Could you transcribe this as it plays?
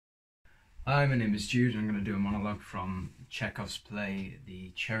Hi, my name is Jude. I'm going to do a monologue from Chekhov's play,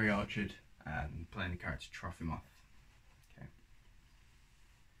 The Cherry Orchard, and playing the character Trofimov. Okay.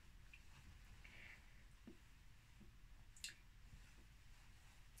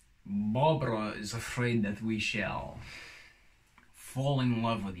 Barbara is afraid that we shall fall in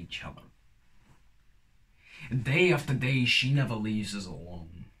love with each other. Day after day, she never leaves us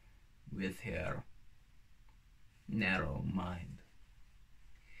alone with her narrow mind.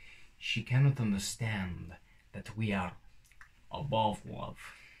 She cannot understand that we are above love,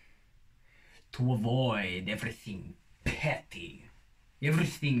 to avoid everything petty,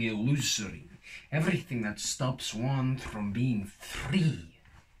 everything illusory, everything that stops one from being free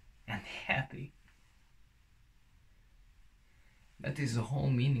and happy. That is the whole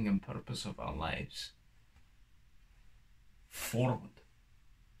meaning and purpose of our lives. Forward.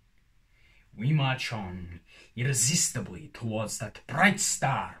 We march on irresistibly towards that bright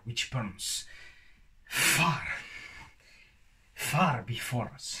star which burns far, far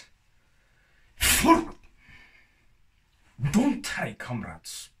before us. Forward! Don't tarry,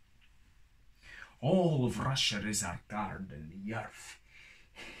 comrades. All of Russia is our garden, the earth.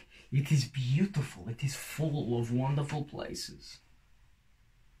 It is beautiful, it is full of wonderful places.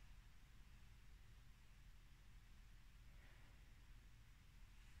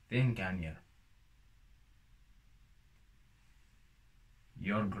 Think, Anya.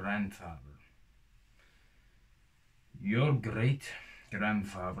 Your grandfather, your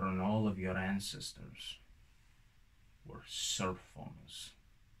great-grandfather, and all of your ancestors were serf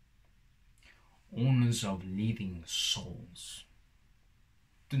owners of living souls.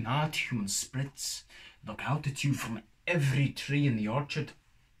 Do not human spirits look out at you from every tree in the orchard?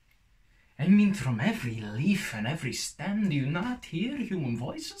 I mean, from every leaf and every stem. Do you not hear human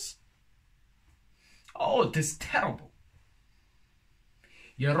voices? Oh, it is terrible.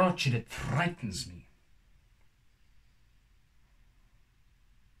 Your orchard, it frightens me.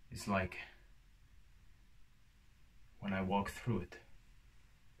 It's like when I walk through it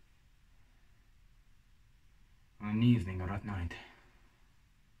on an evening or at night.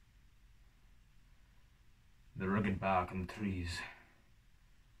 The rugged bark on the trees,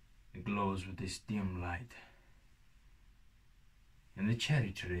 it glows with this dim light. And the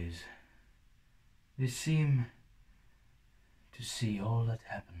cherry trees, they seem to see all that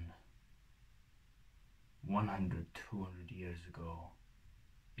happened 100, 200 years ago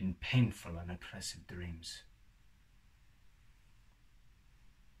in painful and oppressive dreams.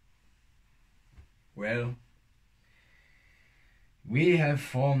 Well, we have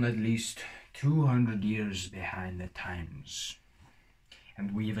fallen at least 200 years behind the times,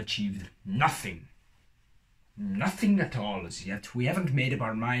 and we have achieved nothing. Nothing at all as yet. We haven't made up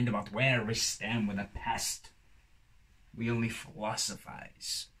our mind about where we stand with the past. We only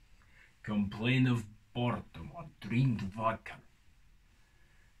philosophize, complain of boredom, or drink vodka.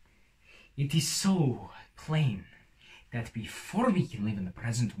 It is so plain that before we can live in the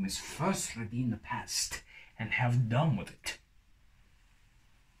present, we must first redeem the past and have done with it.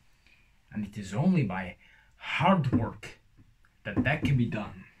 And it is only by hard work that can be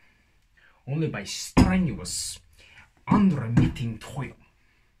done. Only by strenuous, unremitting toil.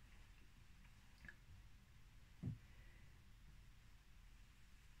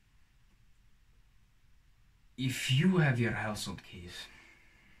 If you have your household keys,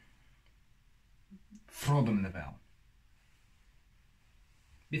 throw them in the well.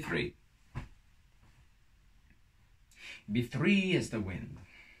 Be free. Be free as the wind.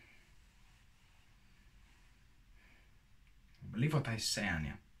 Believe what I say,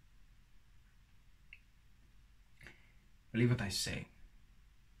 Anya. Believe what I say.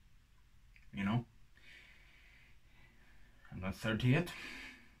 You know? I'm not 30 yet.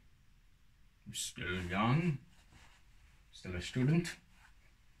 I'm still young. Still a student.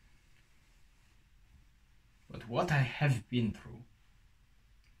 But what I have been through,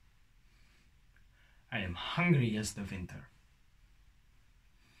 I am hungry as the winter.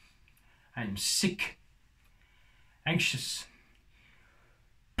 I am sick, anxious,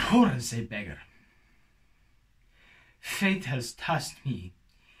 poor as a beggar. Fate has tossed me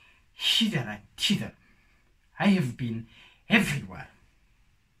hither and thither. I have been everywhere.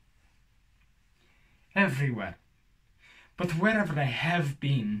 Everywhere. But wherever I have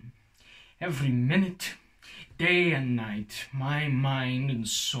been, every minute, day and night, my mind and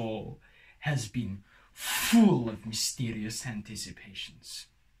soul has been full of mysterious anticipations.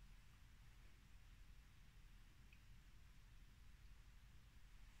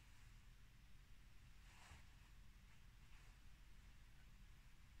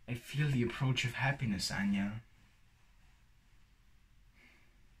 I feel the approach of happiness, Anya.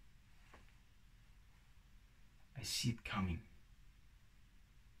 I see it coming.